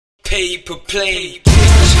paper plane.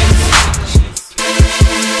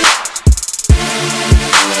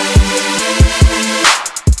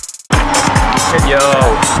 Yo,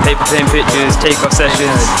 paper plane pictures, takeoff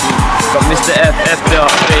sessions. Got Mr. F Dot,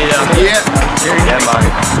 Vader. Yeah. Yeah, man.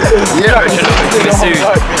 Yeah.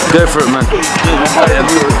 Go for it, man.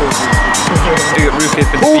 Big up Rookie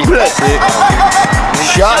for the beat.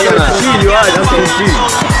 Shut up, man.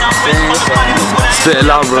 Spit it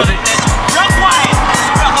loud, bro.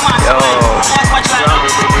 Yo.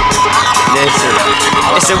 Listen,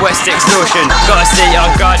 it's a West extortion. Gotta stay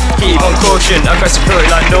on guard, keep on caution. I got security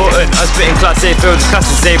like Norton. I'm spitting class A, filled with class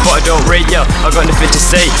A, but I don't rate ya. I got nothing to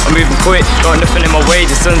say, I'm moving quick, got nothing in my way.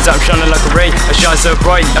 The sun's out shining like a ray, I shine so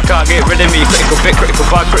bright, I can't get rid of me. Critical bit, critical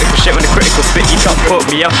vibe, critical shit. When the critical spit, you can't put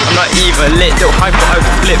me up. I'm not even lit, don't hype it, I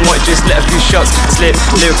can flip. Might just let a few shots slip.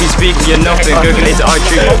 Lyrically speaking, you're nothing. Google later, I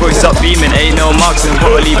treat my boys up beaming. Ain't no marks and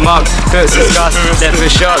what I leave marks. Curse and scars, left for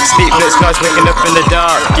sharks. Deep blitz class, waking up in the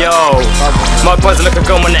dark. Yo, my buzz like a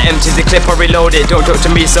gun when I empty the clip, I reload it. Don't talk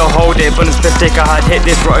to me, so hold it. Bonus fifth take, I had hit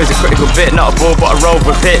this. Right, is a critical bit, not a ball, but I roll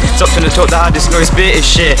with it. Stop trying to talk, the hardest no spit is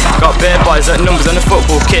shit. Got bare bars like numbers on a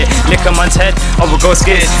football kit. Lick a man's head, I will go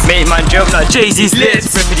skit. Make man jump like Jay-Z's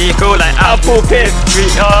lips. Rippity cool like Apple Pip.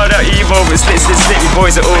 Street harder, evil with slits. You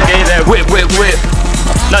boys are all gay there. Whip, whip, whip.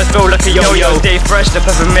 Nice flow like a yo-yo, stay fresh, the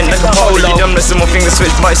peppermint like a polo. You dumb, some more fingers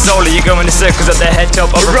switch my solo. You go in the circles at their head top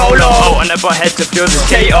of a rolo. Oh, and I butt head to feels is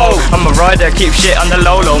KO. I'm a rider, keep shit on the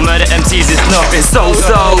low-low. Murder MCs, it's nothing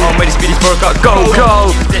so-so. I'm ready, speedy for a got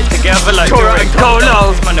go-go. Stick together like Dura and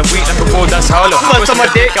Colo. Man, a weak like a ball that's hollow. First on my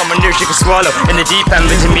dick, I'm a new she can swallow. In the deep end,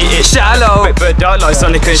 to me it's shallow. Quick bird dark like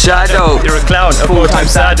Sonic and Shadow. You're a clown, a full-time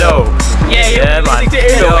sado. Yeah, man.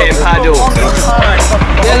 Yo, paddle.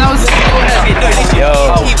 Yeah, that was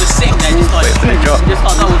Yo. he was sitting there just like, just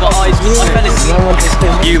like that with our eyes. I fell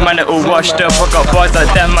asleep. You man are all washed up, I got bars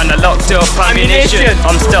like them man are locked up. Ammunition,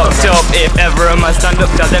 I'm stocked up. If ever a man stand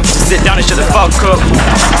up, tell them to sit down and shut the fuck up.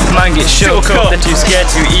 Man get shook up, they're too scared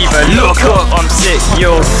to even look up. I'm sick,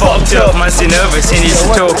 you're fucked up. Man's too nervous, he needs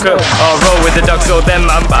to talk up. I'll roll with the dogs, so them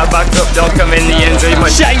man back up. Don't come in the end, so you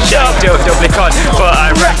might shanked up. Doubly con, but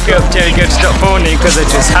I rack up. Tell you to stop phoning, cause I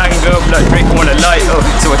just hang up. Like Rick wanna light up,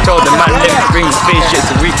 so I told the man let me bring the spaceship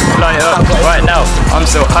so we can fly up. Right now, I'm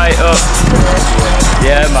so high up.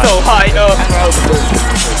 Yeah, man. So high up.